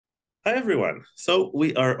Hi, everyone. So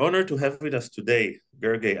we are honored to have with us today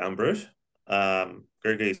Gergely Ambrus.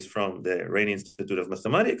 Gergely is from the Rain Institute of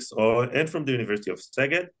Mathematics and from the University of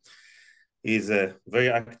Szeged. He's a very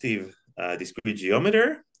active discrete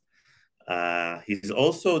geometer. He's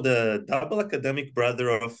also the double academic brother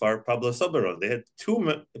of our Pablo Soberon. They had two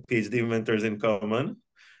PhD mentors in common.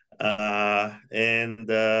 And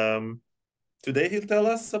today he'll tell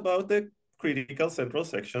us about the critical central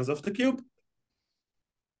sections of the cube.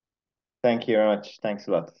 Thank you very much. Thanks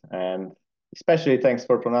a lot. And especially thanks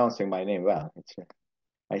for pronouncing my name well.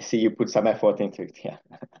 I see you put some effort into it. Yeah.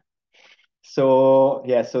 So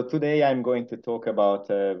today I'm going to talk about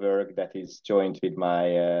work that is joined with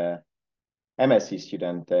my MSc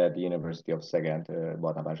student at the University of Szeged,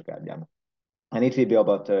 Barnabás Gárgyán. And it will be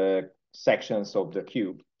about sections of the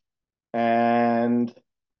cube. And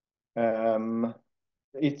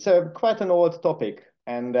it's quite an old topic.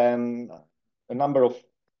 And then a number of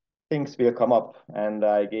things will come up, and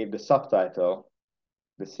I gave the subtitle,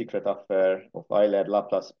 The Secret Affair of Euler,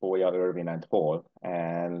 Laplace-Pólya, Irwin, and Hall.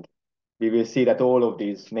 And we will see that all of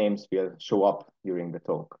these names will show up during the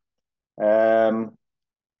talk.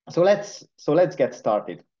 So let's get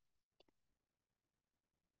started.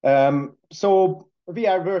 So we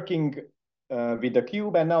are working with the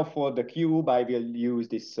cube, and now for the cube, I will use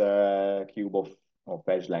this cube of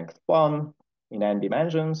edge length 1 in n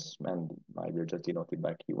dimensions, and I will just denote it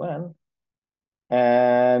by Qn.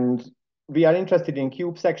 And we are interested in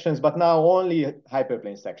cube sections, but now only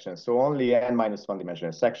hyperplane sections, so only n-1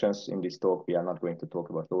 dimensional sections. In this talk, we are not going to talk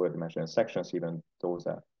about lower dimensional sections, even those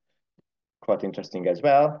are quite interesting as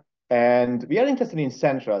well. And we are interested in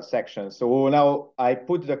central sections. So now I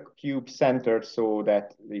put the cube centered so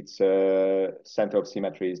that its center of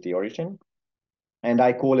symmetry is the origin. And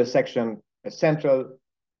I call a section a central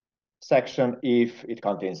section if it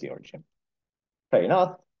contains the origin. Fair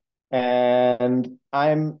enough. And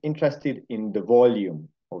I'm interested in the volume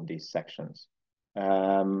of these sections.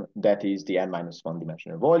 That is the n-1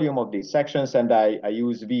 dimensional volume of these sections. And I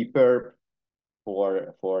use V_perp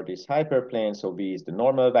for this hyperplane. So V is the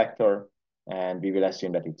normal vector. And we will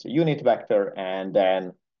assume that it's a unit vector. And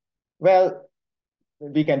then, well,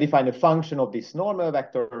 we can define a function of this normal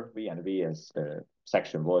vector, V, and V as the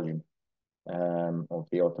section volume of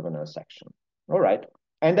the orthogonal section. All right.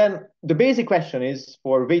 And then the basic question is,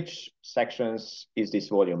 for which sections is this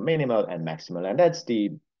volume minimal and maximal? And that's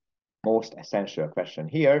the most essential question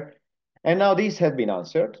here. And now these have been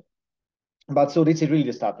answered. But so this is really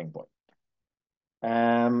the starting point.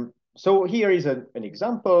 So here is an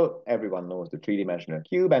example. Everyone knows the three-dimensional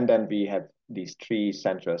cube. And then we have these three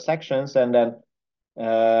central sections. And then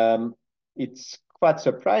it's quite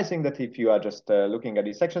surprising that if you are just looking at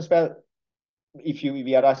these sections, well, if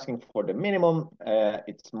we are asking for the minimum,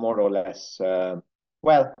 it's more or less,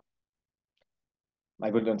 well, I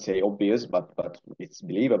wouldn't say obvious, but it's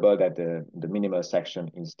believable that the minimal section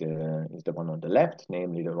is the one on the left,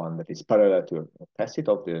 namely the one that is parallel to a facet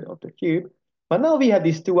of the cube. But now we have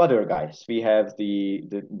these two other guys. We have the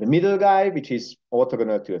middle guy, which is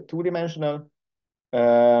orthogonal to a two-dimensional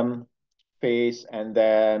face, and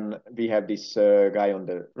then we have this guy on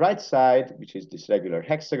the right side, which is this regular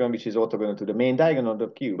hexagon, which is orthogonal to the main diagonal of the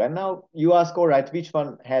cube. And now you ask, all right, which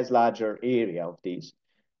one has larger area of these?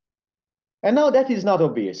 And now that is not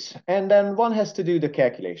obvious. And then one has to do the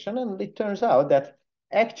calculation, and it turns out that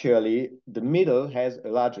actually the middle has a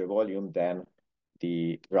larger volume than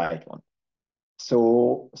the right one.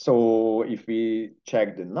 So if we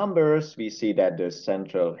check the numbers, we see that the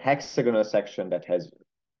central hexagonal section that has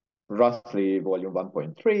roughly volume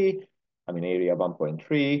 1.3, I mean area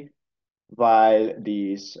 1.3, while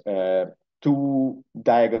these two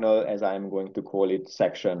diagonal, as I'm going to call it,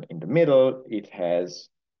 section in the middle, it has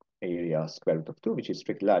area square root of 2, which is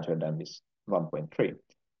strictly larger than this 1.3.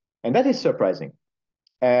 And that is surprising.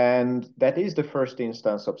 And that is the first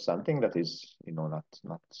instance of something that is, not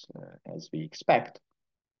as we expect.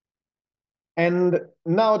 And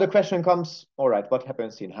now the question comes, all right, what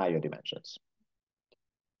happens in higher dimensions?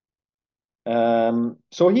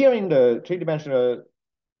 So here in the three-dimensional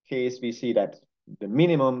case, we see that the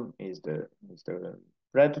minimum is the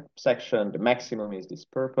red section, the maximum is this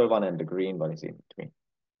purple one, and the green one is in between.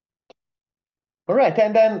 All right,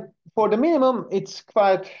 and then for the minimum, it's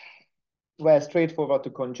quite well straightforward to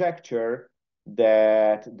conjecture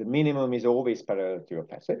that the minimum is always parallel to a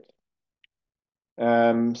facet.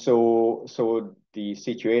 So the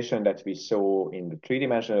situation that we saw in the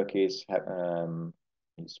three-dimensional case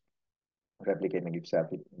is replicating itself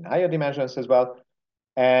in higher dimensions as well.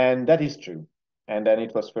 And that is true. And then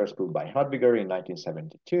it was first proved by Hadwiger in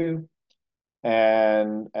 1972.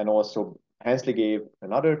 And also Hensley gave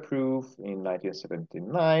another proof in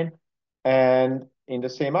 1979, and in the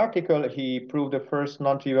same article, he proved the first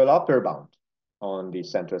non-trivial upper bound on the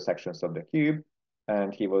central sections of the cube,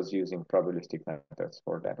 and he was using probabilistic methods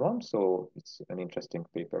for that one, so it's an interesting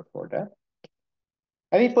paper for that.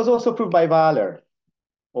 And it was also proved by Wahler.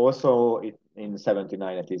 Also in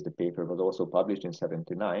 79, at least the paper was also published in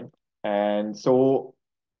 79. And so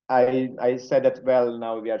I said that, well,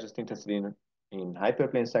 now we are just interested in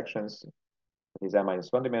hyperplane sections, these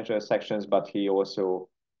n-1 dimensional sections, but he also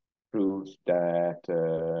proved that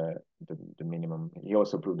the minimum, he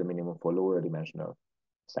also proved the minimum for lower dimensional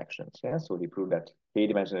sections. Yeah, so he proved that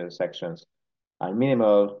k-dimensional sections are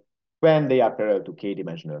minimal when they are parallel to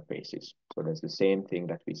k-dimensional faces. So that's the same thing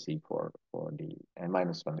that we see for the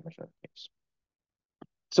n-1 dimensional case.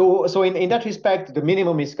 So in that respect, the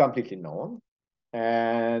minimum is completely known.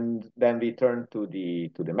 And then we turn to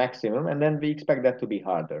the maximum, and then we expect that to be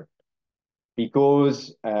harder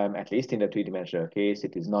because at least in the three-dimensional case,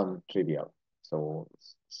 it is non-trivial. So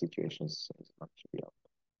situations is non-trivial.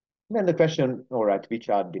 Then the question, all right, which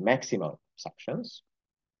are the maximal sections?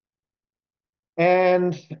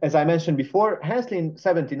 And as I mentioned before, Hensley in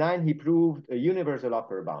 79, he proved a universal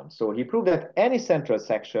upper bound. So he proved that any central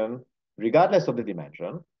section, regardless of the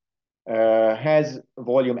dimension, has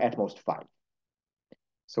volume at most 5.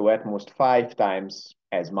 So at most 5 times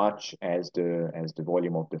as much as the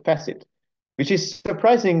volume of the facet, which is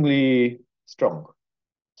surprisingly strong.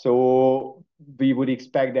 So we would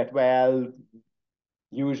expect that, well,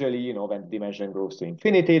 usually, when the dimension grows to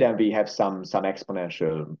infinity, then we have some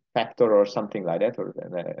exponential factor or something like that, or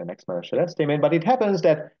an exponential estimate. But it happens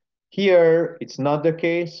that here it's not the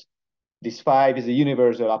case. This 5 is a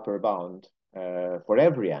universal upper bound for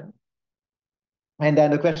every n. And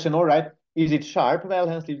then the question, all right, is it sharp? Well,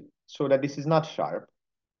 Hensley showed that this is not sharp.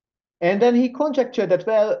 And then he conjectured that,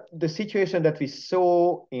 well, the situation that we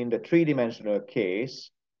saw in the three-dimensional case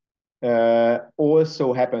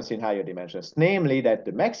also happens in higher dimensions, namely that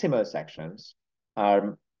the maximal sections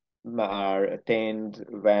are attained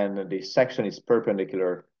when the section is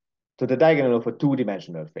perpendicular to the diagonal of a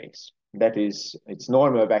two-dimensional face. That is, its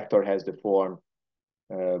normal vector has the form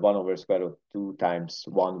 1 over square root of 2 times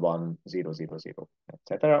 1, 1, 0, 0, 0,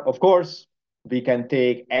 etc. Of course, we can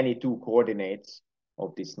take any two coordinates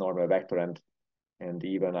of this normal vector, and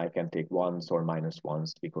even I can take ones or minus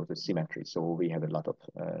ones because of symmetry. So we have a lot of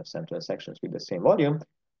central sections with the same volume.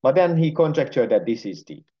 But then he conjectured that this is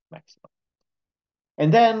the maximum.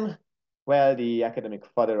 And then, well, the academic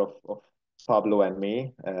father of Pablo and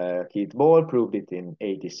me, Keith Ball, proved it in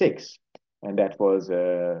 86. And that was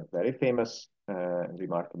a very famous and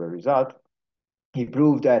remarkable result. He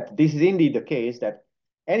proved that this is indeed the case, that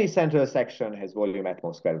any central section has volume at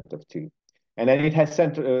most square root of 2. And then it has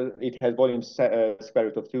volume square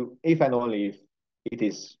root of 2 if and only if it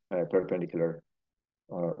is perpendicular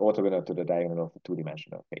or orthogonal to the diagonal of a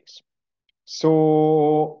two-dimensional face.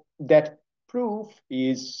 So that proof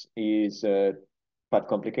is quite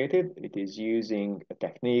complicated. It is using a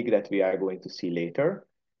technique that we are going to see later.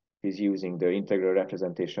 It is using the integral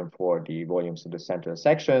representation for the volumes of the central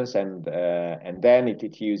sections, and then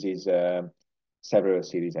it uses several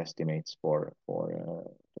series estimates for the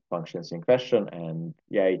functions in question, and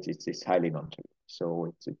yeah, it's highly non-trivial.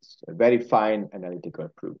 So it's a very fine analytical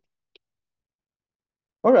proof.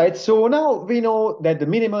 All right, so now we know that the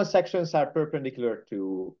minimal sections are perpendicular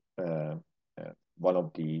to one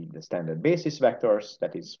of the standard basis vectors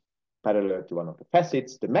that is parallel to one of the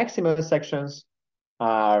facets. The maximal sections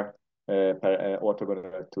are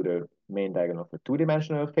orthogonal to the main diagonal of a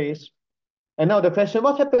two-dimensional face. And now the question,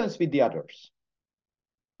 what happens with the others?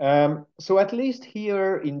 So at least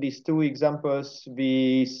here in these two examples,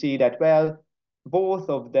 we see that, well, both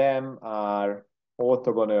of them are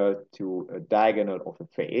orthogonal to a diagonal of a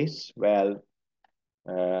face. Well,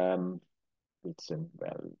 I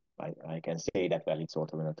can say that, well, it's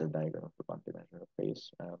orthogonal to the diagonal of a one-dimensional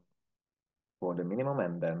face for the minimum,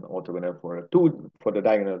 and then orthogonal for the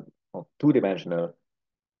diagonal of two-dimensional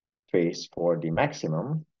face for the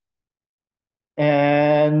maximum.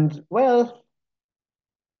 And well,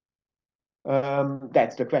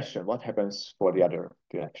 that's the question. What happens for the other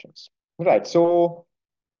directions? Right. So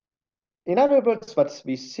in other words, what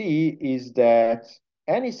we see is that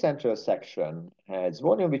any central section has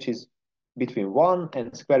volume which is between 1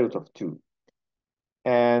 and square root of 2.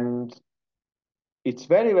 And it's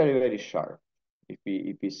very, very, very sharp.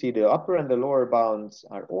 If we see the upper and the lower bounds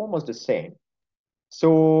are almost the same.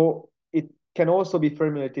 So it can also be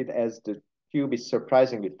formulated as the cube is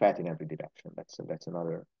surprisingly fat in every direction. That's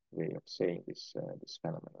another way of saying this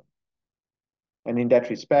phenomenon. And in that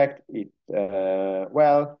respect,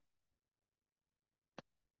 well,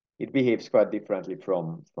 it behaves quite differently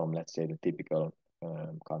from let's say, the typical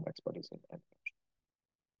convex bodies in n.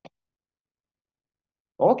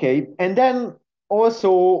 Okay, and then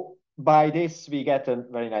also by this we get a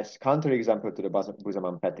very nice counterexample to the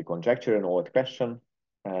Boussaman-Petit conjecture, an old question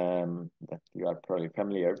that you are probably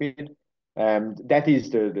familiar with. That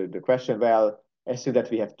is the question, well, assume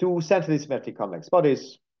that we have two centrally symmetric convex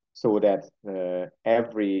bodies, so that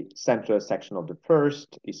every central section of the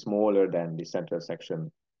first is smaller than the central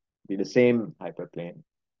section with the same hyperplane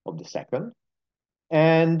of the second.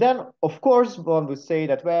 And then, of course, one would say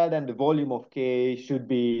that, well, then the volume of K should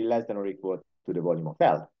be less than or equal to the volume of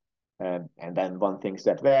L. And then one thinks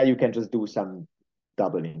that, well, you can just do some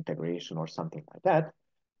double integration or something like that.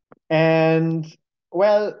 And,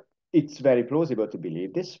 well, it's very plausible to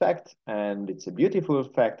believe this fact, and it's a beautiful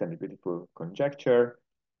fact and a beautiful conjecture.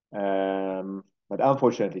 But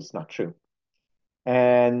unfortunately, it's not true.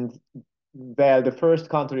 And well, the first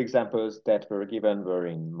counterexamples that were given were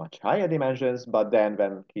in much higher dimensions, but then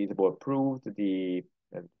when Kiesbol proved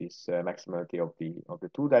this maximality of the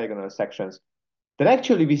two diagonal sections, then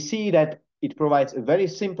actually we see that it provides a very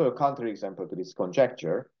simple counterexample to this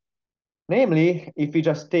conjecture. Namely, if we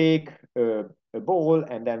just take a ball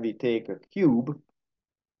and then we take a cube,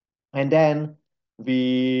 and then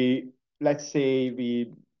let's say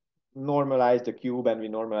we normalize the cube and we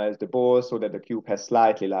normalize the ball so that the cube has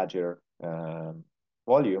slightly larger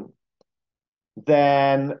volume,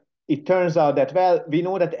 then it turns out that, well, we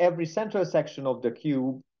know that every central section of the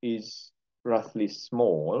cube is roughly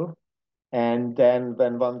small. And then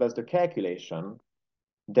when one does the calculation,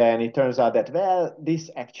 then it turns out that, well, this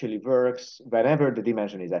actually works whenever the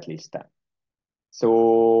dimension is at least 10.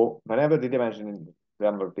 So whenever the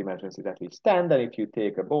number of dimensions is at least 10, then if you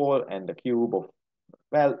take a ball and a cube of,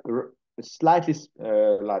 well, a slightly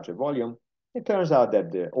larger volume, it turns out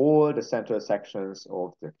that all the central sections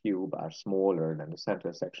of the cube are smaller than the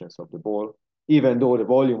central sections of the ball, even though the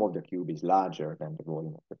volume of the cube is larger than the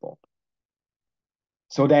volume of the ball.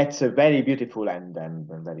 So that's a very beautiful and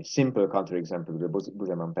very simple counterexample to the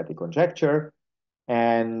Boussaman-Petit conjecture.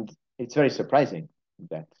 And it's very surprising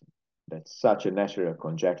that such a natural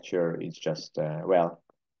conjecture is just, well,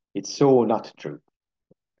 it's so not true.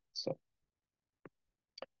 So.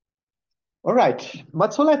 All right,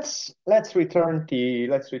 but so let's return to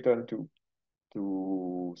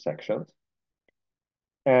sections.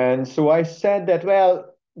 And so I said that,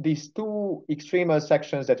 well, these two extremal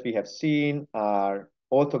sections that we have seen are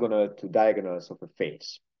orthogonal to diagonals of a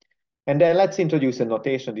face. And then let's introduce a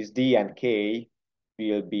notation. This D and K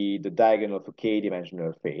will be the diagonal of a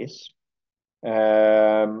K-dimensional face.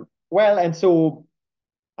 Well, and so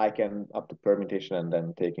I can, up to permutation and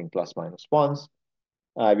then taking plus minus ones,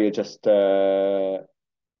 I will just denote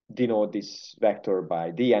this vector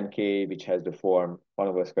by D and K, which has the form 1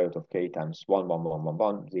 over the square root of K times 1, 1, 1, 1,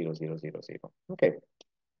 1, 0, 0, 0, 0. Okay.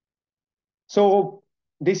 So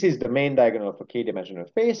this is the main diagonal of a K-dimensional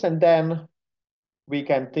face, and then we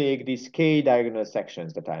can take these K diagonal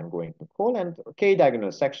sections that I'm going to call, and K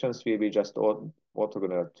diagonal sections will be just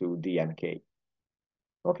orthogonal to D and K.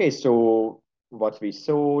 Okay, so what we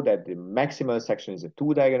saw that the maximal section is a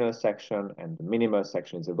 2 diagonal section and the minimal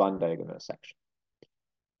section is a 1 diagonal section.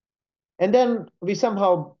 And then we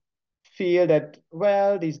somehow feel that,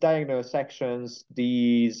 well, these diagonal sections,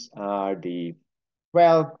 these are the,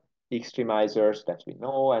 well, extremizers that we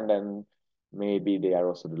know, and then maybe they are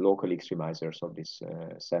also the local extremizers of this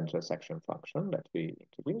central section function that we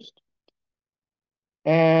introduced.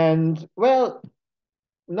 And, well,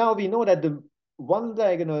 now we know that the 1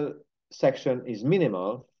 diagonal section is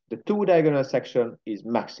minimal, the 2 diagonal section is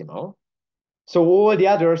maximal. So all the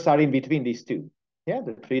others are in between these two. Yeah,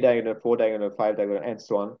 the 3 diagonal, 4 diagonal, 5 diagonal, and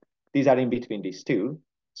so on. These are in between these two.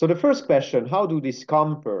 So the first question, how do these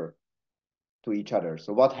compare to each other?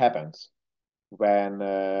 So what happens when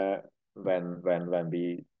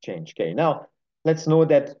we change K? Now, let's know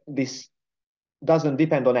that this doesn't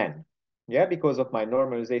depend on n. Yeah, because of my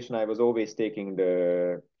normalization, I was always taking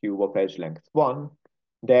the cube of edge length 1.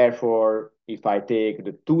 Therefore, if I take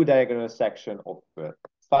the 2 diagonal section of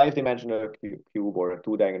 5-dimensional cube or a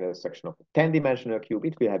 2 diagonal section of a 10-dimensional cube,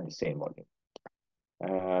 it will have the same volume.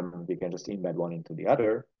 We can just embed one into the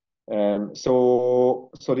other.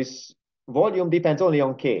 So this volume depends only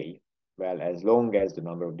on K, well, as long as the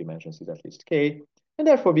number of dimensions is at least K. And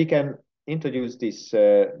therefore, we can introduce this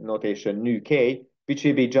notation nu K, which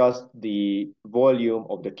will be just the volume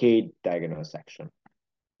of the K diagonal section.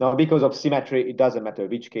 Now, because of symmetry, it doesn't matter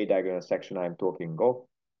which K diagonal section I'm talking of,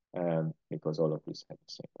 because all of these have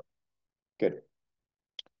the same volume. Good.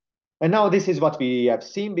 And now this is what we have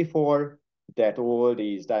seen before, that all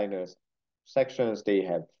these diagonal sections, they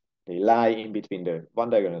have they lie in between the one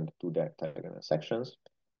diagonal and the two diagonal sections.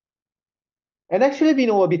 And actually, we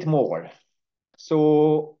know a bit more.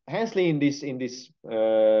 So Hensley, in this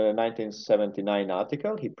 1979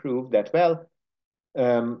 article, he proved that, well,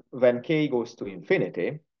 when k goes to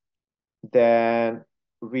infinity, then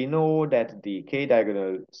we know that the k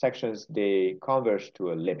diagonal sections, they converge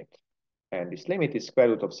to a limit. And this limit is square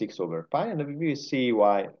root of 6 over pi, and we will see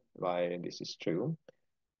why this is true.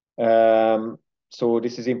 So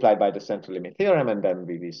this is implied by the central limit theorem, and then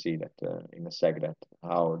we will see that in a sec that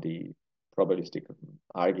how the probabilistic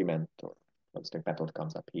argument or probabilistic method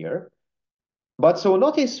comes up here. But so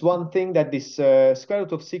notice one thing, that this square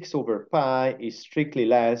root of 6 over pi is strictly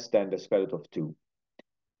less than the square root of 2.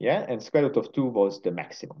 Yeah, and square root of 2 was the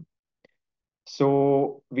maximum.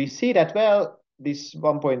 So we see that, well, this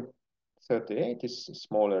 1.38 is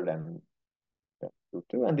smaller than root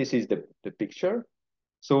 2, and this is the picture.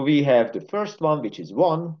 So we have the first one, which is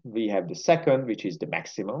 1. We have the second, which is the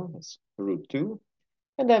maximum, it's root 2.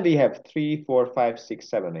 And then we have 3, 4, 5, 6,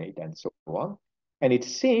 7, 8, and so on. And it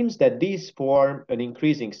seems that these form an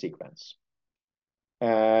increasing sequence.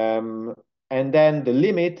 And then the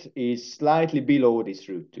limit is slightly below this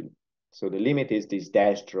root 2. So the limit is this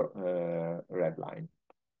dashed red line.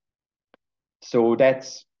 So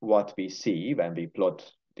that's what we see when we plot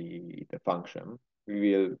the function.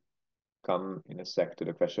 We will come in a sec to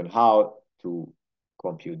the question how to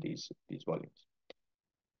compute these volumes.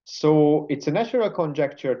 So it's a natural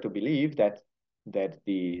conjecture to believe that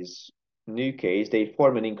these new k's, they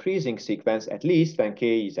form an increasing sequence at least when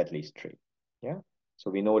k is at least 3. Yeah.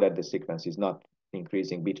 So we know that the sequence is not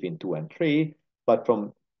increasing between 2 and 3, but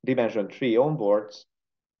from dimension 3 onwards.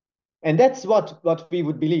 And that's what we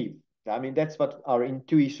would believe. I mean, that's what our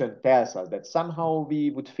intuition tells us, that somehow we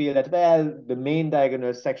would feel that, well, the main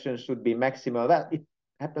diagonal section should be maximal. Well, it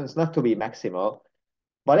happens not to be maximal,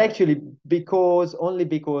 but actually only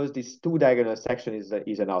because this two diagonal section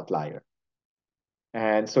is an outlier.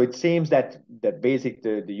 And so it seems that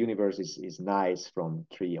basically the universe is nice from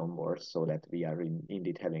 3 onwards, so that we are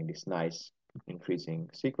indeed having this nice increasing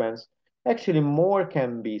sequence. Actually, more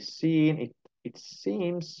can be seen. It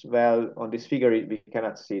seems, well, on this figure, we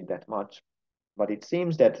cannot see it that much, but it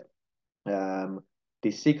seems that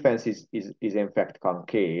this sequence is in fact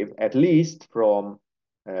concave, at least from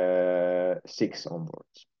 6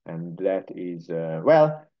 onwards. And that is,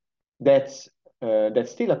 well, that's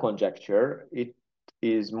still a conjecture. It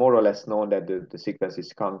is more or less known that the sequence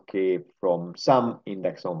is concave from some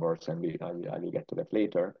index onwards, and I will get to that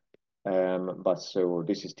later. But so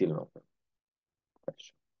this is still an open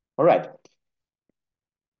question. All right.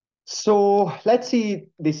 So let's see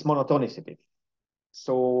this monotonicity.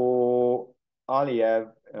 So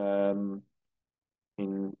Aliev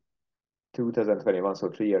in 2021, so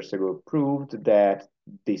 3 years ago, proved that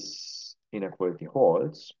this inequality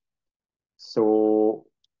holds. So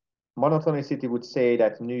monotonicity would say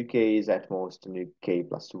that nu k is at most nu k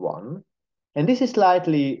plus 1. And this is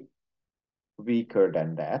slightly weaker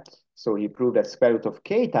than that. So he proved that square root of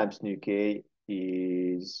k times nu k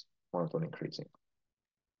is monotone increasing.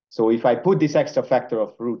 So if I put this extra factor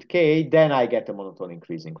of root k, then I get a monotone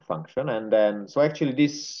increasing function. And then, so actually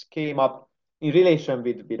this came up in relation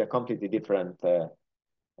with a completely different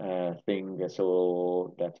thing.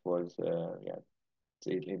 So that was, yeah,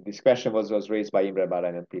 this question was raised by Imre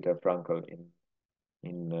Bárány and Peter Frankl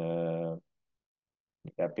in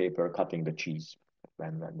their paper Cutting the Cheese,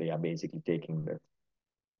 when they are basically taking the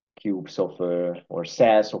cubes of or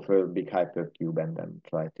cells of a big hypercube and then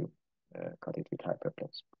try to cut it with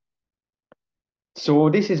hyperplanes. So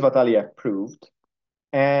this is what Aliev proved.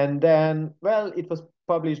 And then, well, it was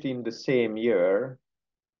published in the same year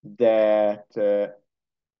that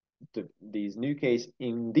these new k's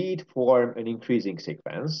indeed form an increasing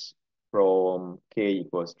sequence from k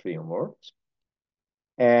equals 3 onwards.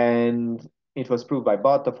 And it was proved by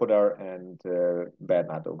Bartafodar and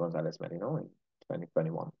Bernardo González Merino in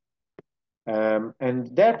 2021.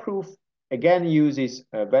 And their proof again uses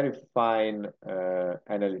very fine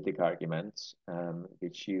analytic arguments,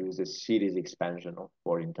 which use a series expansion of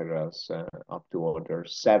 4 integrals up to order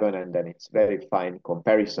 7, and then it's very fine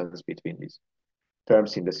comparisons between these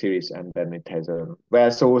terms in the series, and then it has a,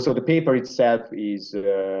 well, so the paper itself is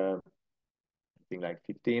I think like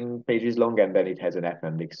 15 pages long, and then it has an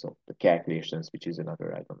appendix of the calculations, which is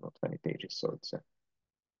another, I don't know, 20 pages, so it's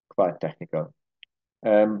quite technical.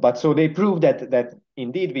 But so they prove that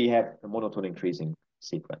indeed we have a monotone increasing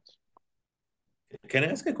sequence. Can I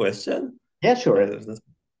ask a question? Yeah, sure.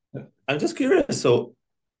 I'm just curious. So,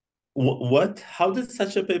 how did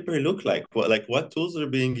such a paper look like? What tools are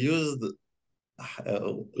being used?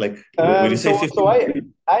 Like, when you say 15? So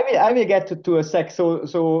I I will get to a sec. So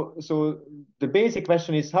the basic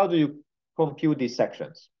question is, how do you compute these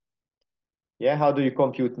sections? Yeah, how do you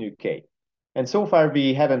compute nu k? And so far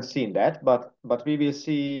we haven't seen that, but we will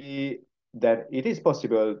see that it is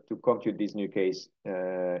possible to compute these nu k's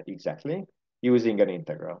exactly using an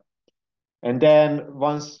integral. And then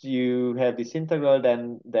once you have this integral,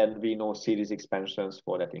 then we know series expansions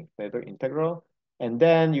for that integral. And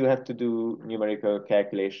then you have to do numerical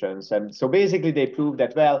calculations. And so basically they prove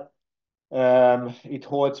that, well, it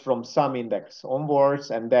holds from some index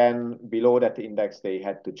onwards, and then below that index, they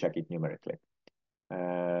had to check it numerically.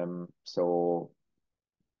 So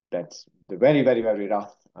that's the very, very, very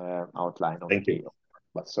rough outline of Thank K. you.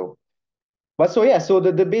 But so yeah, so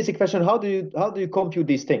the basic question, how do you compute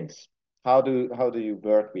these things? How do you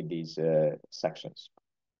work with these sections?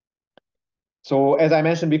 So as I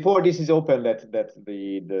mentioned before, this is open that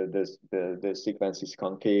the sequence is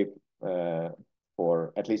concave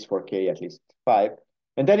for at least for K at least 5.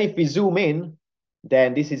 And then if we zoom in,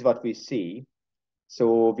 then this is what we see.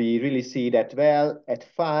 So we really see that, well, at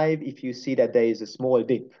 5, if you see that there is a small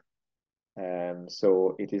dip,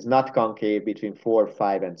 so it is not concave between 4,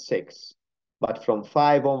 5, and 6. But from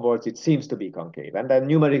 5 onwards, it seems to be concave. And then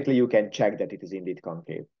numerically, you can check that it is indeed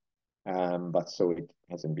concave. But so it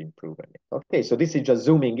hasn't been proven yet. Okay, so this is just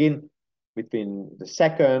zooming in between the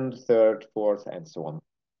second, third, fourth, and so on.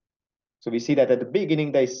 So we see that at the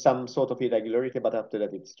beginning, there is some sort of irregularity, but after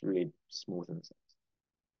that, it's really smooth and sense.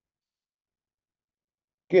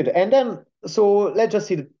 Good. And then, so let's just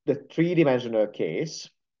see the three-dimensional case.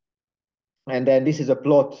 And then this is a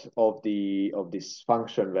plot of this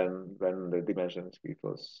function when the dimension is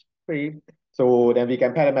equals 3. So then we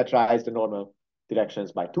can parameterize the normal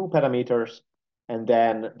directions by 2 parameters. And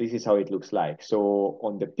then this is how it looks like. So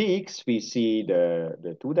on the peaks, we see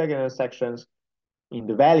the 2 diagonal sections. In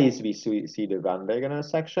the valleys, we see the 1 diagonal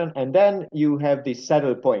section. And then you have this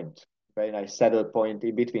saddle point, very nice saddle point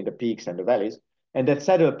in between the peaks and the valleys. And that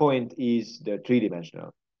saddle point is the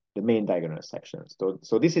three-dimensional, the main diagonal sections.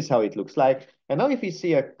 So this is how it looks like. And now if we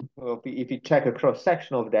see if we check a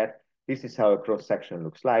cross-section of that, this is how a cross-section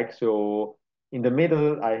looks like. So in the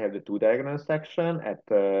middle, I have the 2 diagonal section. At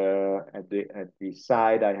the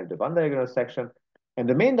side, I have the 1 diagonal section. And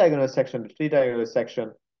the main diagonal section, the 3 diagonal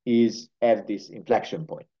section, is at this inflection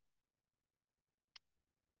point.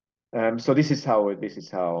 So this is how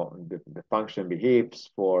the function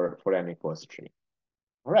behaves for n equals 3.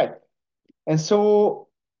 All right. And so,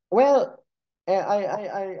 well,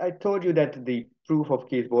 I told you that the proof of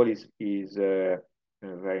case-ball is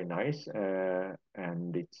very nice,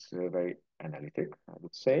 and it's very analytic, I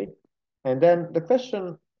would say. And then the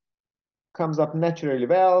question comes up naturally.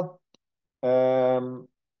 Well,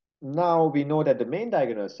 now we know that the main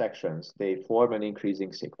diagonal sections, they form an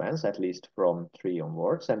increasing sequence, at least from 3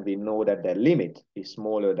 onwards, and we know that their limit is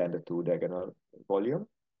smaller than the 2 diagonal volume.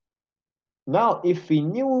 Now, if we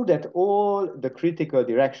knew that all the critical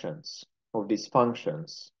directions of these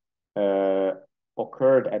functions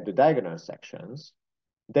occurred at the diagonal sections,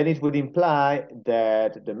 then it would imply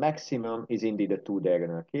that the maximum is indeed a 2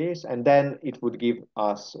 diagonal case, and then it would give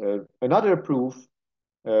us another proof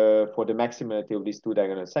for the maximality of these 2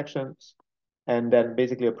 diagonal sections, and then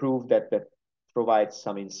basically a proof that provides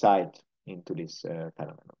some insight into this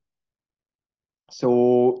phenomenon.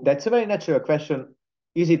 So that's a very natural question.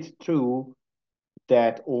 Is it true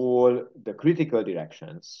that all the critical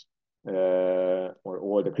directions or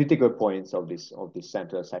all the critical points of this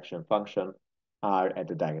central section function are at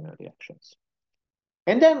the diagonal directions?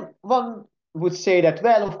 And then one would say that,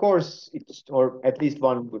 well, of course, or at least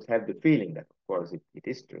one would have the feeling that, of course, it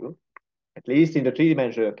is true. At least in the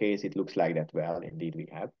three-dimensional case, it looks like that. Well, indeed, we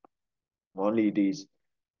have only these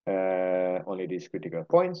critical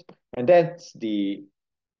points, and that's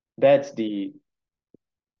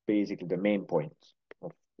basically the main point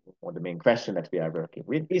or the main question that we are working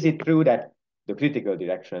with. Is it true that the critical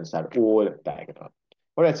directions are all diagonal?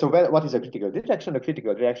 All right, so what is a critical direction? The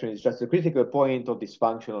critical direction is just the critical point of this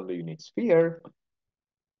function on the unit sphere.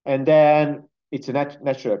 And then it's a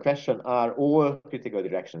natural question, are all critical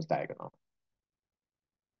directions diagonal?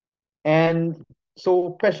 And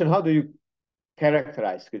so question, how do you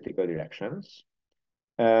characterize critical directions?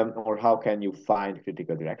 Or how can you find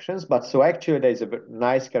critical directions? But so actually there's a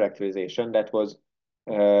nice characterization that was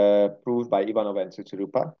proved by Ivanov and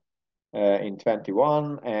Tsurupa in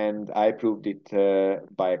 21, and I proved it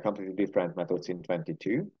by completely different methods in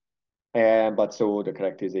 22. But so the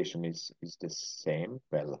characterization is the same,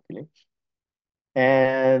 well, luckily.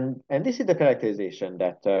 And this is the characterization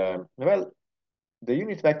that, well, the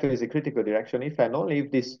unit vector is a critical direction if and only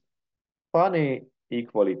if this funny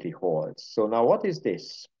equality holds. So now what is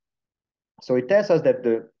this? So it tells us that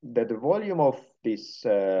the volume of this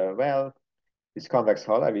this convex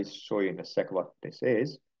hull, I will show you in a sec what this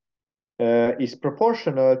is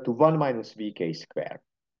proportional to 1 minus vk square,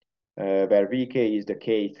 where vk is the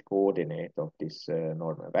kth coordinate of this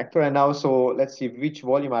normal vector. And now, so let's see which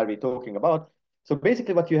volume are we talking about. So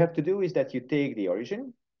basically what you have to do is that you take the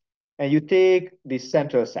origin, and you take this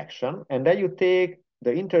central section, and then you take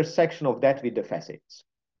the intersection of that with the facets.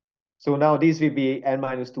 So now these will be n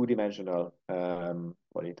minus 2-dimensional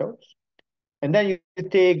polytopes. And then you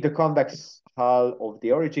take the convex hull of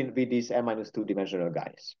the origin with these n minus 2-dimensional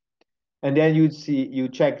guys. And then you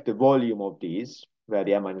check the volume of these, where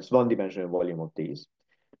the n minus 1-dimensional volume of these.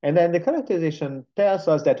 And then the characterization tells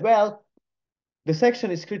us that, well, the section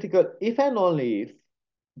is critical if and only if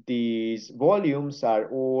these volumes are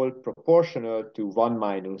all proportional to 1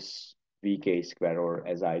 minus vk square, or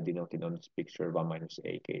as I denoted on this picture, 1 minus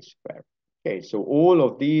ak square. Okay, so all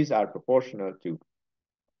of these are proportional to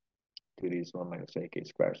these 1 minus ak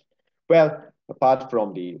squares. Well, apart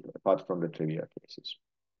from the trivial cases.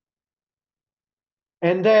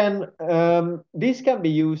 And then this can be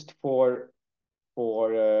used for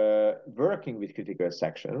working with critical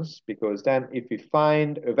sections, because then if we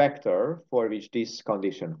find a vector for which this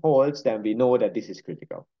condition holds, then we know that this is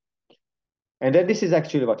critical. And then this is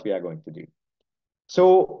actually what we are going to do.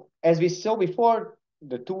 So as we saw before,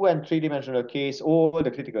 the 2- and 3-dimensional case, all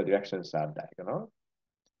the critical directions are diagonal.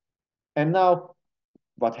 And now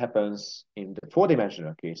what happens in the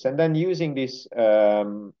 4-dimensional case? And then using this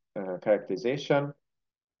characterization,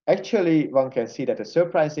 actually, one can see that a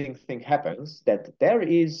surprising thing happens, that there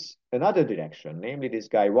is another direction, namely this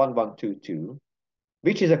guy 1, 1, 2, 2,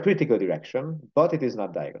 which is a critical direction, but it is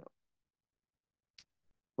not diagonal.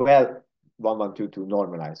 Well, 1, 1, 2, 2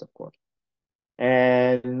 normalize, of course.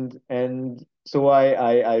 And so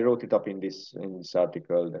I wrote it up in this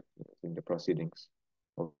article, that in the proceedings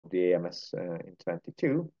of the AMS in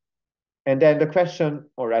 22. And then the question,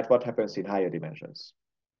 all right, what happens in higher dimensions?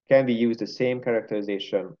 Can we use the same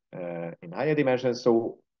characterization in higher dimensions?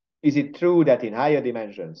 So is it true that in higher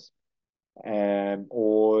dimensions,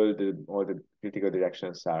 all the critical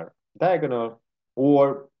directions are diagonal,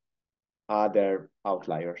 or are there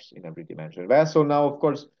outliers in every dimension? Well, so now, of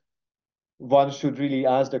course, one should really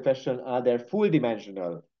ask the question, are there full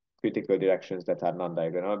dimensional critical directions that are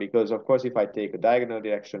non-diagonal? Because, of course, if I take a diagonal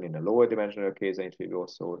direction in a lower dimensional case, then it will be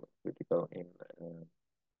also critical in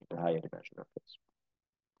the higher dimensional case.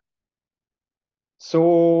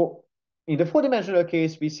 So in the 4-dimensional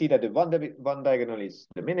case, we see that the one diagonal is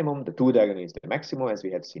the minimum, the 2 diagonal is the maximum, as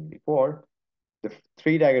we had seen before. The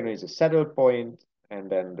 3 diagonal is a saddle point, and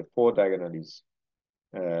then the 4 diagonal is,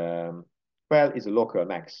 is a local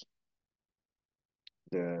max.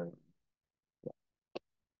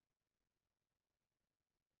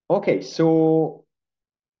 Okay, so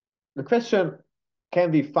the question,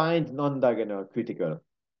 can we find non-diagonal critical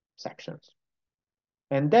sections?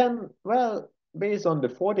 And then, well, based on the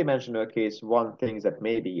 4-dimensional case, one thinks that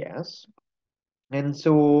maybe yes. And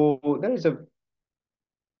so there is a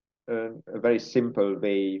very simple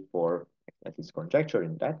way for at least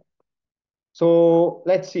conjecturing that. So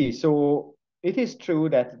let's see. So it is true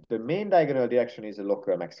that the main diagonal direction is a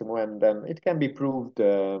local maximum, and then it can be proved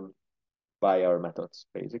by our methods,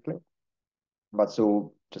 basically. But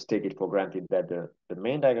so just take it for granted that the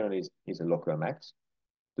main diagonal is a local max.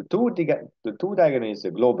 The two diagonal is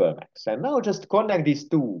a global max. And now just connect these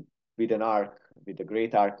two with an arc, with a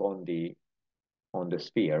great arc on the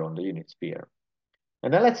sphere, on the unit sphere.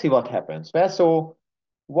 And then let's see what happens. Well, so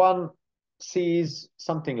one sees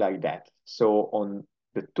something like that. So on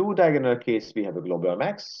the 2 diagonal case, we have a global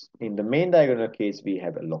max. In the main diagonal case, we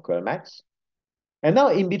have a local max. And now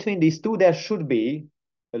in between these two, there should be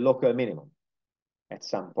a local minimum at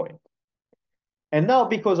some point. And now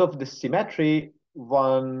because of the symmetry,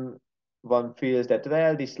 one feels that,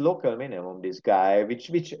 well, this local minimum, this guy,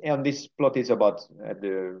 which on this plot is about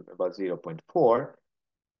 0.4,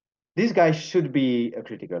 this guy should be a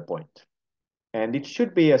critical point. And it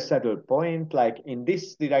should be a saddle point, like in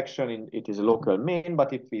this direction, it is a local min,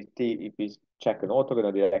 but if we check an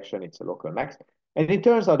orthogonal direction, it's a local max. And it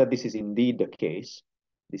turns out that this is indeed the case.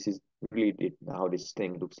 This is really how this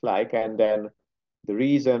thing looks like. And then the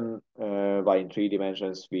reason why in 3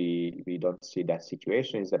 dimensions we don't see that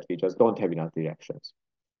situation is that we just don't have enough directions.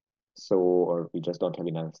 So, or we just don't have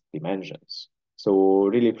enough dimensions. So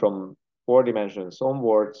really from 4 dimensions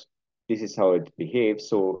onwards, this is how it behaves.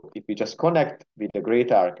 So if we just connect with the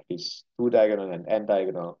great arc, this 2 diagonal and n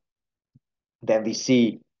diagonal, then we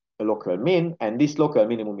see a local min, and this local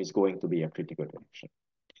minimum is going to be a critical direction.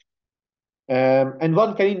 And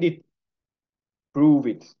one can indeed prove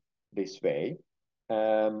it this way.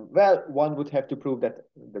 Well, one would have to prove that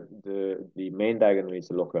the main diagonal is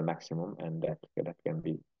a local maximum, and that can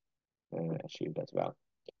be achieved as well.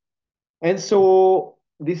 And so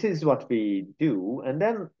this is what we do. And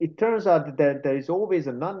then it turns out that there is always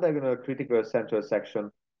a non-diagonal critical central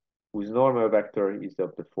section whose normal vector is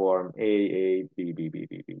of the form A, B, B, B,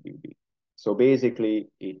 B, B, B, B. So basically,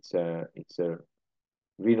 it's a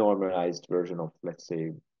renormalized version of, let's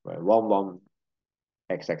say, 1, 1,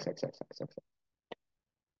 X, X, X, X, X, X.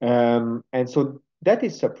 And so that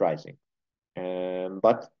is surprising.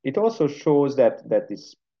 But it also shows that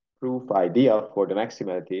this proof idea for the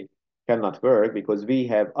maximality cannot work because we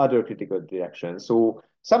have other critical directions. So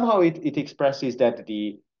somehow it expresses that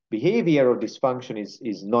the behavior of this function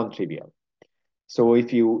is non-trivial. So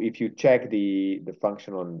if you check the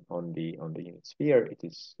function on the unit sphere,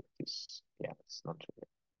 it's non-trivial.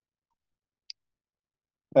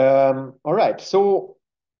 All right, so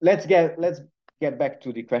let's get back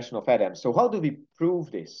to the question of Adams. So how do we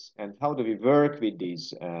prove this, and how do we work with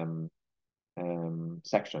these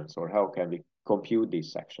sections, or how can we compute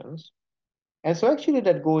these sections? And so actually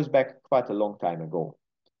that goes back quite a long time ago.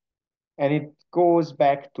 And it goes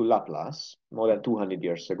back to Laplace more than 200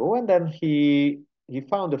 years ago. And then he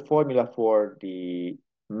found a formula for the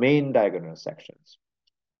main diagonal sections.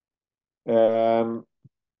 And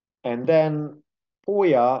then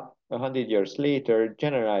Pólya, 100 years later,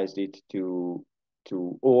 generalized it to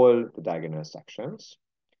all the diagonal sections.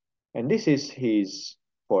 And this is his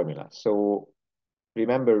formula. So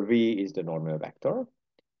remember, V is the normal vector.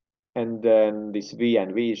 And then this V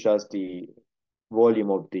and V is just the volume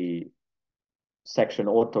of the section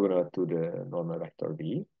orthogonal to the normal vector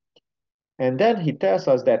V. And then he tells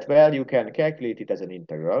us that, well, you can calculate it as an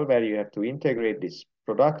integral where you have to integrate this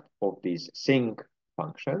product of these sinc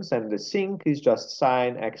functions. And the sinc is just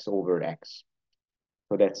sine x over x.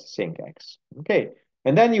 So that's sinc x. Okay.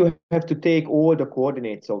 And then you have to take all the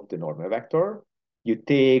coordinates of the normal vector. You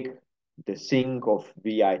take the sinc of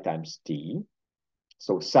vi times t.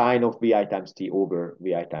 So sine of vi times t over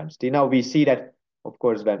vi times t. Now we see that, of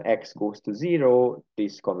course, when x goes to 0,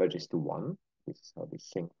 this converges to 1. This is how this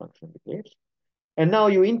sinc function behaves. And now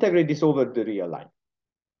you integrate this over the real line.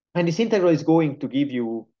 And this integral is going to give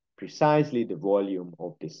you precisely the volume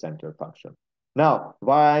of this center function. Now,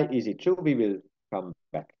 why is it true? We will come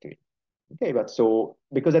back to it. Okay, but so,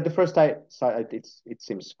 because at the first sight, it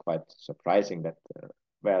seems quite surprising that,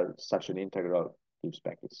 well, such an integral gives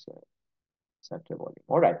back this center volume.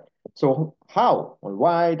 All right, so how or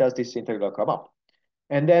why does this integral come up?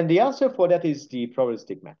 And then the answer for that is the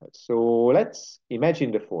probabilistic method. So let's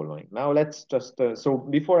imagine the following. Now let's just, so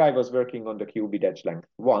before I was working on the cube with edge length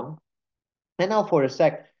 1. And now for a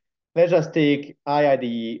sec, let's just take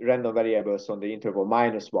IID random variables on the interval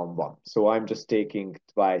 -1, 1. So I'm just taking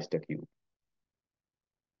twice the cube.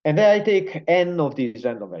 And then I take n of these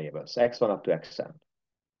random variables, x1 up to xn.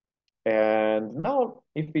 And now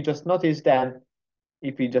if we just notice then,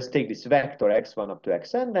 if we just take this vector x1 up to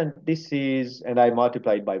xn, then this is, and I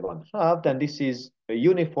multiply it by 1/2, then this is a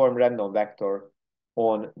uniform random vector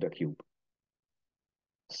on the cube.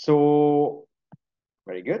 So,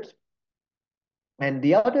 very good. And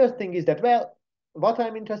the other thing is that, well, what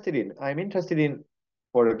I'm interested in,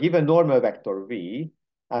 for a given normal vector v,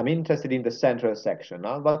 I'm interested in the central section.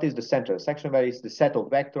 Now, what is the central section? Where is the set of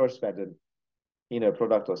vectors where the inner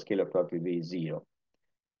product or scalar product will be 0.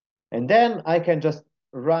 And then I can just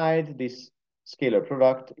write this scalar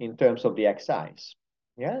product in terms of the xi's.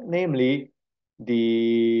 Yeah, namely,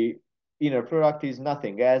 the inner product is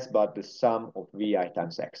nothing else but the sum of vi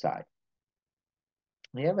times xi.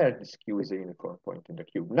 Yeah, where this q is a uniform point in the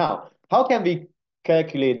cube. Now, how can we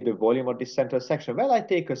calculate the volume of this central section? Well, I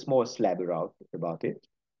take a small slab about it.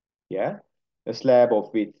 Yeah, a slab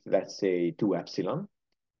of width, let's say 2 epsilon.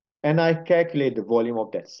 And I calculate the volume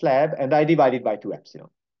of that slab, and I divide it by 2 epsilon.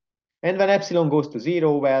 And when epsilon goes to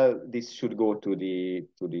 0, well, this should go to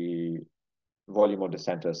the volume of the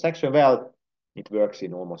central section. Well, it works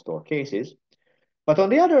in almost all cases. But on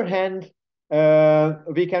the other hand,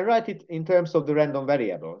 we can write it in terms of the random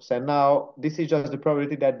variables. And now this is just the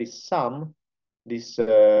probability that this sum, this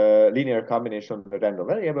linear combination of the random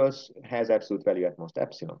variables, has absolute value at most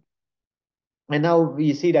epsilon. And now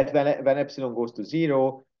we see that when epsilon goes to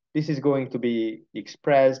 0, this is going to be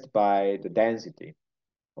expressed by the density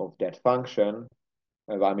of that function,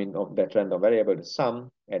 of that random variable, the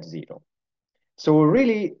sum at 0. So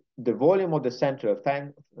really, the volume of the central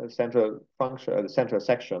function, the central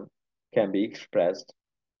section, can be expressed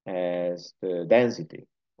as the density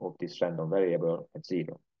of this random variable at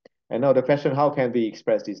 0. And now the question, how can we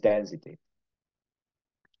express this density?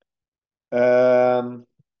 Well,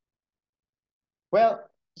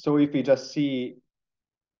 so if we just see,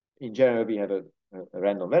 in general, we have a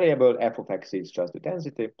random variable, f of x is just the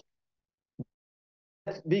density.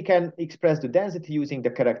 We can express the density using the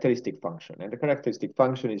characteristic function. And the characteristic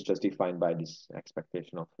function is just defined by this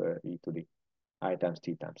expectation of e to the I times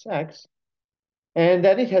t times x. And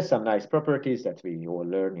then it has some nice properties that we all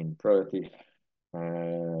learn in probability.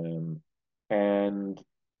 And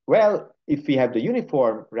well, if we have the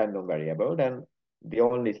uniform random variable, then the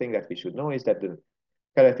only thing that we should know is that the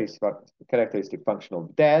characteristic function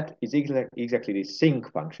of that is exactly the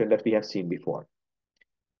sinc function that we have seen before.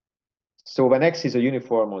 So when x is a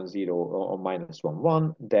uniform on 0 or minus 1,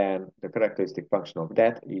 1, then the characteristic function of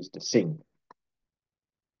that is the sinc.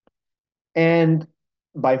 And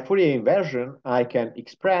by Fourier inversion, I can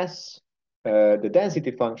express the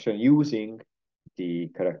density function using the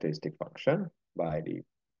characteristic function by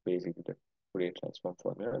basically the Fourier transform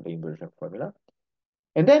formula, the inversion formula.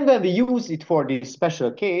 And then when we use it for this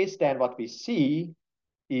special case, then what we see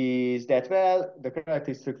is that, well, the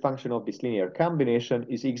characteristic function of this linear combination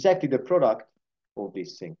is exactly the product of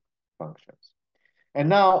these sinc functions. And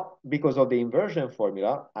now, because of the inversion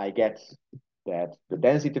formula, I get that the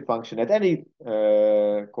density function at any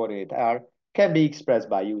coordinate r can be expressed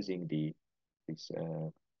by using these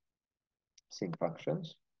sinc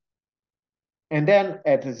functions. And then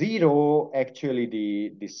at 0, actually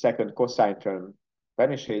the second cosine term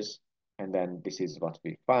vanishes, and then this is what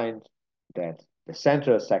we find, that the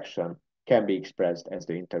central section can be expressed as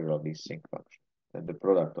the integral of this sinc function and the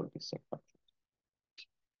product of this sinc function.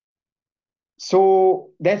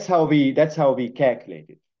 So that's how we calculate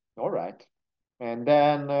it. All right, and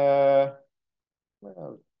then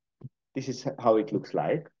well, this is how it looks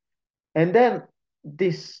like, and then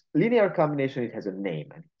this linear combination, it has a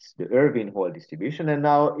name, and it's the Irwin-Hall distribution, and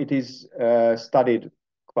now it is studied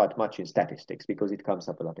quite much in statistics because it comes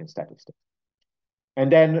up a lot in statistics. And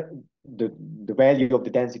then the value of the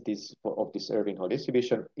densities of this Irwin-Hall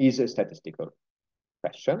distribution is a statistical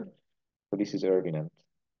question. So this is Irwin and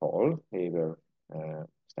Hall, they were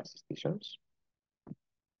statisticians.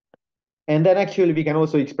 And then actually we can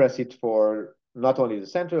also express it for not only the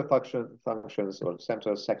central functions or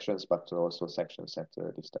central sections, but also sections at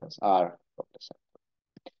a distance r from the center.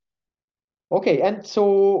 Okay, and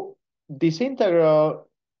so this integral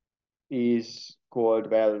is called,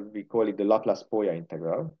 well, we call it the Laplace-Pólya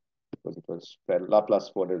integral, because it was Laplace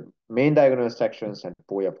for the main diagonal sections and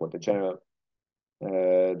Pólya for the general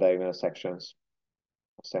diagonal sections,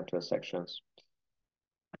 central sections.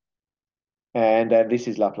 And this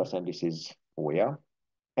is Laplace and this is Pólya.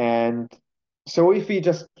 And so if we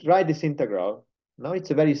just write this integral, now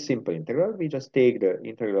it's a very simple integral. We just take the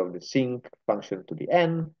integral of the sinc function to the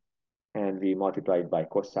n, and we multiply it by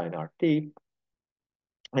cosine rt.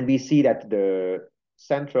 And we see that the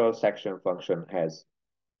central section function has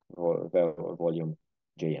volume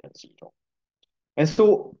j and 0. And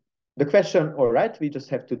so the question, all right, we just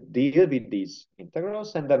have to deal with these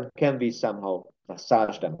integrals, and then can we somehow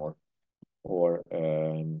massage them or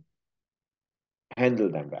handle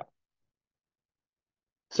them well.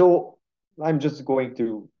 So I'm just going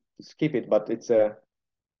to skip it, but it's a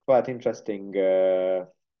quite interesting,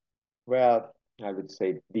 well, I would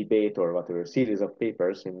say debate or whatever, series of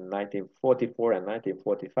papers in 1944 and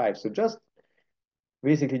 1945. So just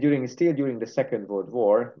basically still during the Second World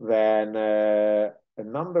War, when a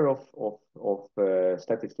number of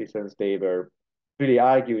statisticians, they were really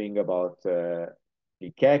arguing about the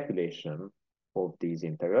calculation of these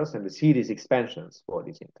integrals and the series expansions for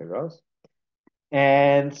these integrals.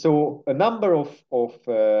 And so a number of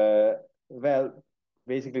well,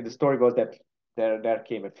 basically the story goes that there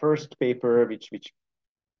came a first paper which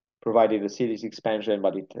provided a series expansion,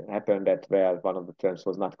 but it happened that, well, one of the terms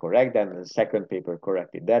was not correct. Then the second paper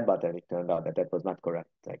corrected that, but then it turned out that that was not correct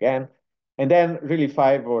again. And then really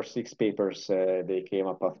 5 or 6 papers, they came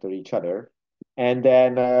up after each other. And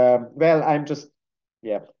then, well, I'm just,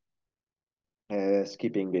 yeah,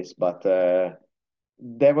 skipping this, but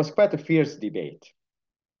there was quite a fierce debate.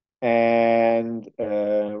 And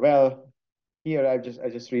well, here I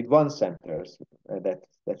just read one sentence that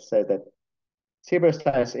said that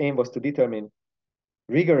Silberstein's aim was to determine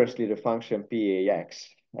rigorously the function PAX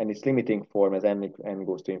and its limiting form as n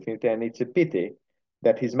goes to infinity. And it's a pity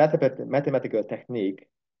that his mathematical technique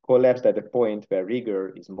collapsed at the point where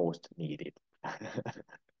rigor is most needed.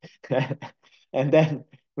 And then,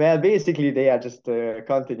 well, basically they are just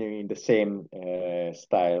continuing in the same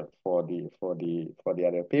style for the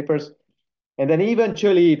other papers. And then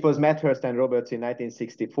eventually it was Medhurst and Roberts in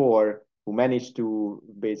 1964 who managed to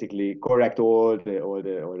basically correct all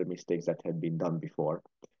the mistakes that had been done before.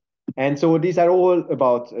 And so these are all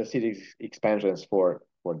about series expansions for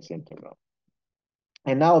this integral.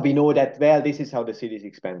 And now we know that, well, this is how the series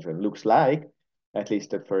expansion looks like, at least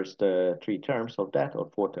the first 3 terms of that, or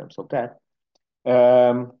 4 terms of that.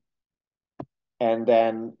 And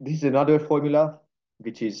then this is another formula,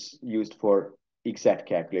 which is used for exact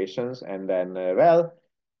calculations. And then, well,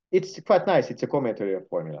 it's quite nice. It's a combinatorial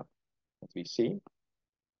formula that we see.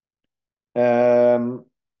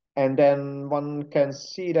 And then one can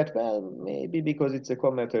see that, well, maybe because it's a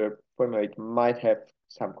combinatorial formula, it might have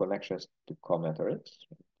some connections to combinatorics.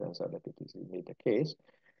 It turns out that it is indeed the case.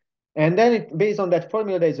 And then based on that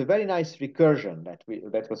formula, there's a very nice recursion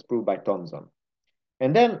that was proved by Thomson.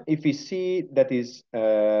 And then if we see that is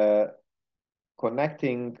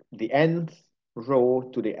connecting the nth row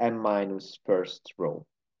to the n minus first row.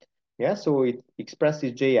 Yeah, so it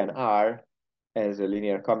expresses J and R as a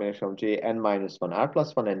linear combination of J n minus 1 R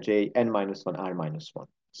plus 1 and J n minus 1 R minus 1.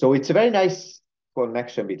 So it's a very nice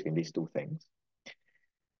connection between these two things.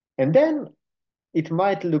 And then it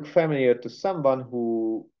might look familiar to someone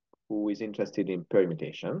who is interested in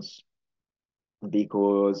permutations,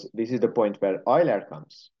 because this is the point where Euler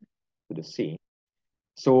comes to the scene.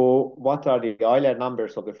 So what are the Euler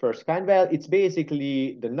numbers of the first kind? Well, it's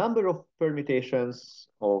basically the number of permutations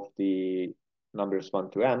of the numbers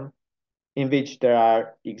 1 to n in which there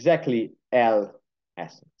are exactly L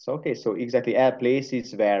essence. Okay, so exactly L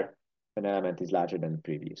places where an element is larger than the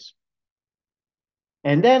previous.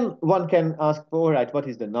 And then one can ask, all right, what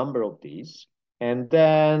is the number of these? And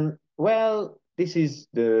then, well, this is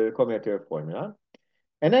the combinatorial formula.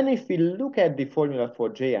 And then if we look at the formula for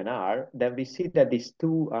J and R, then we see that these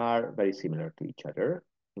two are very similar to each other.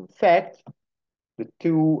 In fact, the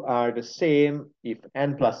two are the same if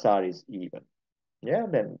n plus R is even. Yeah,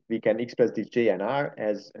 then we can express this J and R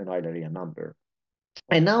as an Eulerian number.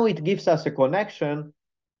 And now it gives us a connection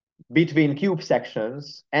between cube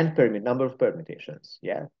sections and number of permutations.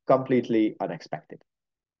 Yeah, completely unexpected.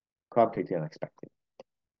 Completely unexpected.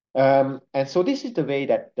 And so this is the way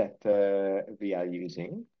that we are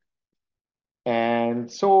using.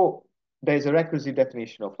 And so there's a recursive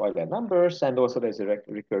definition of Euler numbers, and also there's a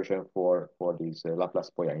recursion for these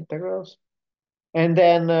Laplace-Pólya integrals. And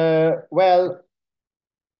then, well,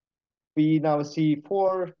 we now see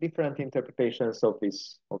 4 different interpretations of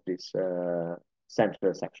this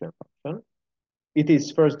central section function. It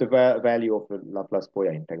is first the value of the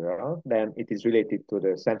Laplace-Pólya integral, then it is related to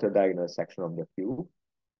the central diagonal section of the cube,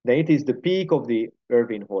 then it is the peak of the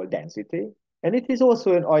Irvine hole density, and it is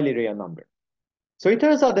also an Eulerian number. So it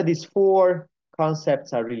turns out that these 4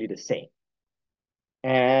 concepts are really the same.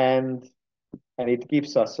 And it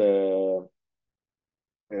gives us a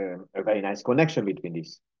very nice connection between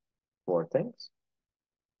these 4 things.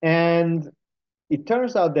 And it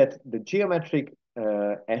turns out that the geometric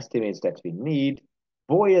estimates that we need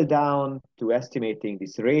boil down to estimating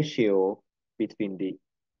this ratio between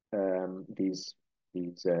these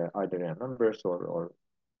Eulerian numbers or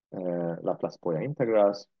Laplace-Pólya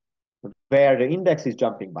integrals, where the index is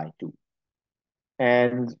jumping by 2.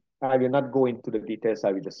 And I will not go into the details,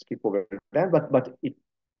 I will just skip over them, but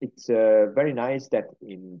it's very nice that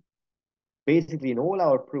basically in all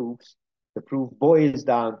our proofs, the proof boils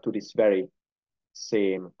down to this very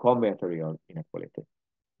same combinatorial inequality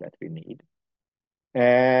that we need.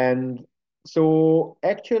 And so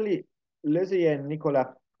actually, Leusier and Nicolas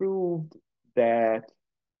proved that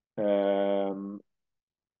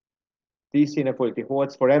this inequality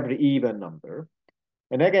holds for every even number.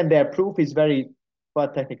 And again, their proof is very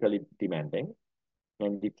quite technically demanding,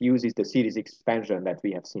 and it uses the series expansion that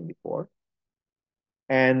we have seen before.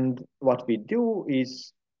 And what we do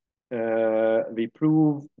is we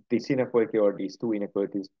prove this inequality or these 2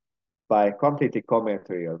 inequalities by completely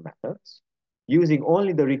combinatorial methods, using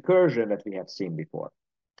only the recursion that we have seen before.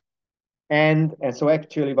 And so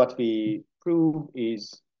actually what we prove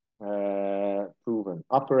is prove an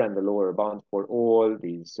upper and the lower bound for all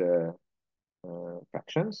these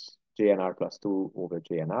fractions, J and R plus 2 over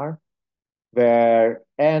J and R, where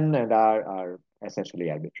n and r are essentially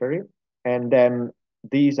arbitrary. And then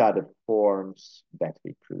these are the forms that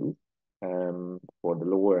we prove for the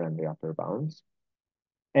lower and the upper bounds.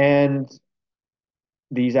 And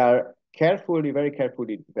these are very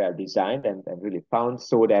carefully well designed and really found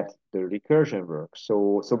so that the recursion works.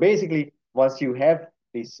 So basically, once you have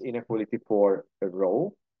this inequality for a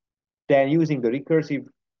row, then using the recursive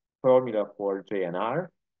formula for J and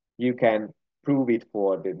R, you can prove it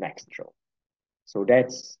for the next row. So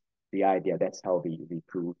that's the idea. That's how we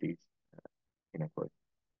prove these inequalities.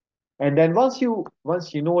 And then once you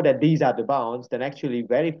know that these are the bounds, then actually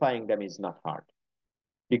verifying them is not hard.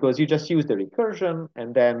 because you just use the recursion,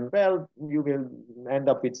 and then, well, you will end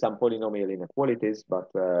up with some polynomial inequalities, but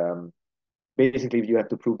basically you have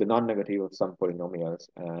to prove the non-negative of some polynomials,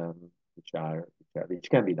 which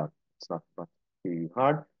can be done. It's not too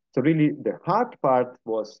hard. So really, the hard part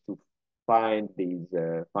was to find these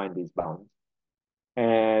bounds,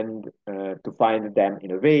 and to find them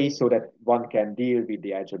in a way so that one can deal with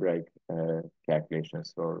the algebraic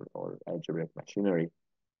calculations or algebraic machinery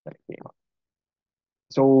that came up.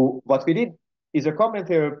 So what we did is a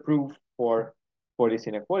combinatorial proof for this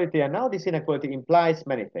inequality, and now this inequality implies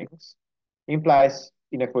many things. Implies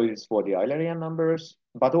inequalities for the Eulerian numbers,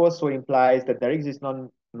 but also implies that there exist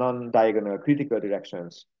non-diagonal critical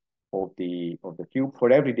directions of the cube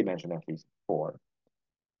for every dimension at least 4.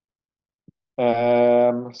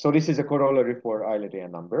 So this is a corollary for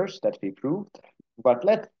Eulerian numbers that we proved. But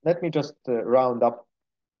let me just round up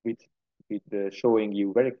with showing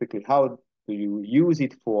you very quickly how do you use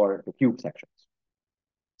it for the cube sections.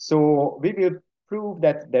 So we will prove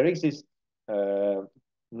that there exist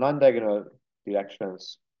non-diagonal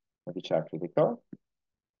directions which are critical.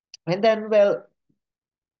 And then, well,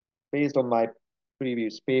 based on my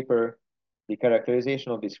previous paper, the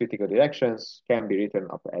characterization of these critical directions can be written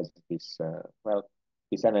up as this,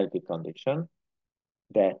 this analytic condition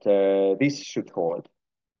that this should hold.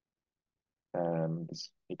 This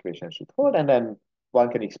equation should hold, and then one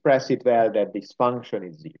can express it well that this function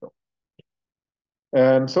is 0.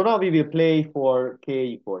 So now we will play for k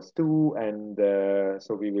equals 2, and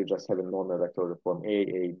so we will just have a normal vectorial form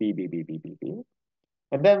A, B, B, B, B, B, B.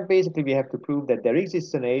 And then basically we have to prove that there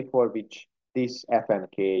exists an A for which this f and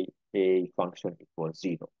k A function equals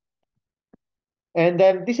 0. And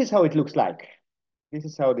then this is how it looks like. This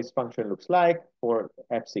is how this function looks like for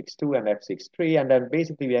f(x)(2) and f(x)(3), and then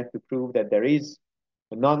basically we have to prove that there is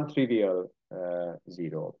a non-trivial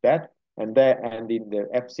 0 of that, and in the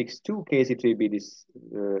f(x)(2) case it will be this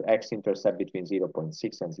x-intercept between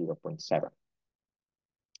 0.6 and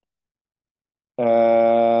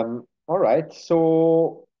 0.7. All right,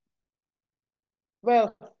 so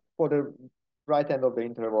well, for the right end of the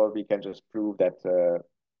interval we can just prove that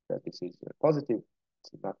that this is positive.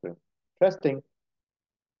 It's not interesting.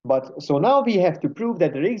 But so now we have to prove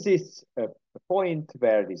that there exists a point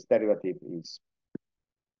where this derivative is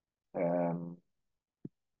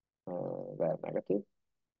negative.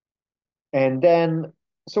 And then,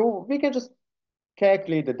 so we can just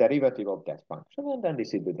calculate the derivative of that function, and then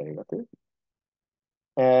this is the derivative.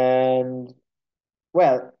 And,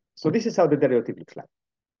 well, so this is how the derivative looks like.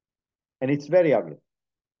 And it's very ugly.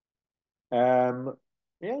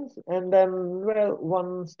 Yes, and then, well,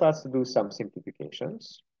 one starts to do some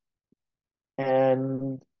simplifications.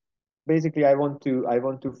 And basically, I want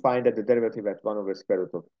to find that the derivative at 1 over square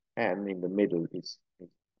root of n in the middle is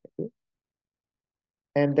okay.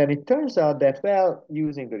 And then it turns out that, well,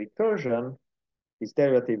 using the recursion, this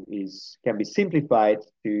derivative can be simplified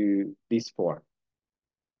to this form.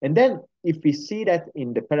 And then if we see that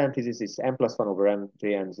in the parentheses is n plus 1 over n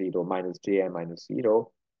jn 0 minus jn minus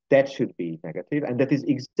 0, that should be negative. And that is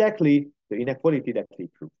exactly the inequality that we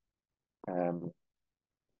proved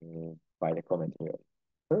by the combinatorial.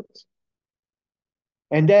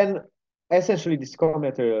 And then essentially this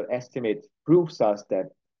combinatorial estimate proves us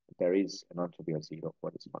that there is a non-trivial 0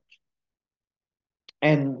 for this function.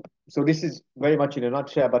 And so this is very much in a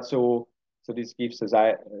nutshell, but so this gives us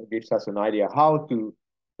an idea how to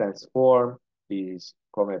transform these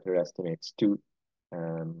combinatorial estimates to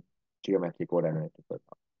geometric or analytical.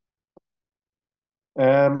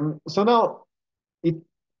 So now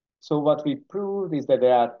so what we proved is that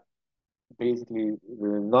there are basically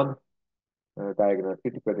non-diagonal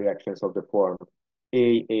critical directions of the form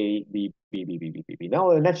A, B, B, B, B, B, B, B.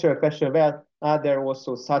 Now, a natural question, well, are there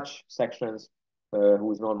also such sections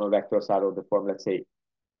whose normal vectors are of the form, let's say,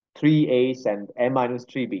 3A's and M minus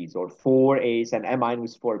 3B's, or 4A's and M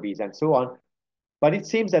minus 4B's, and so on. But it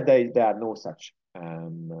seems that there are no such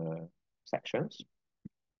sections.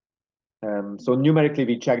 So numerically,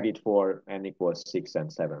 we checked it for n equals 6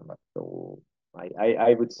 and 7. But so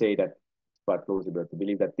I would say that it's quite plausible to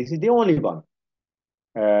believe that this is the only one.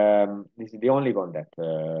 This is the only one that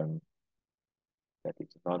is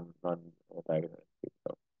non-diagonal.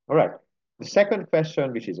 All right. The second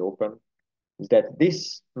question, which is open, is that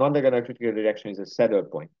this non-diagonal critical direction is a saddle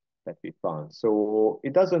point that we found. So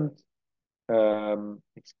it doesn't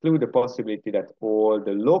exclude the possibility that all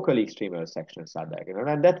the locally extremal sections are diagonal,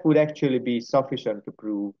 and that would actually be sufficient to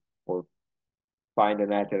prove or find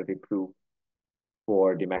an alternative proof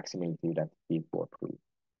for the maximality that we proved.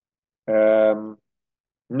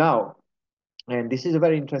 Now, and this is a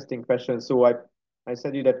very interesting question. So I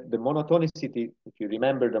said you that the monotonicity, if you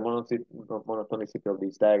remember the monotonicity of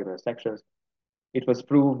these diagonal sections, it was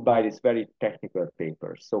proved by this very technical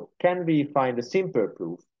paper. So can we find a simple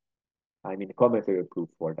proof, I mean a combinatorial proof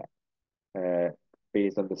for that,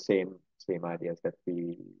 based on the same ideas that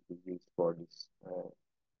we used for these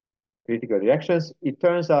critical reactions? It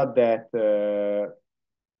turns out that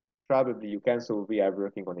probably you can, so we are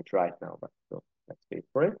working on it right now, but so let's wait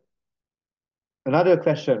for it. Another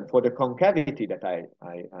question for the concavity that I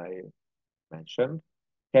mentioned,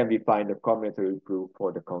 can we find a combinatorial proof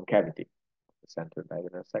for the concavity of the central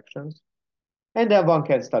diagonal sections? And then one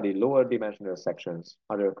can study lower dimensional sections,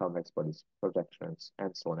 other convex bodies, projections,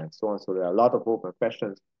 and so on and so on. So there are a lot of open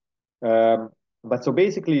questions. But so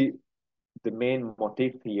basically, the main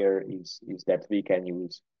motif here is that we can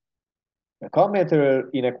use a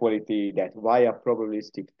combinatorial inequality that via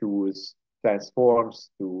probabilistic tools transforms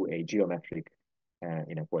to a geometric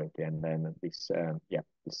inequality. And then this,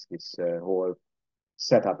 this whole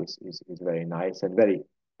setup is very nice and very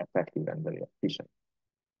effective and very efficient.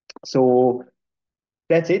 So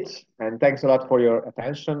that's it. And thanks a lot for your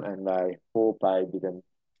attention. And I hope I didn't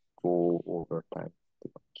go over time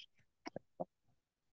too much.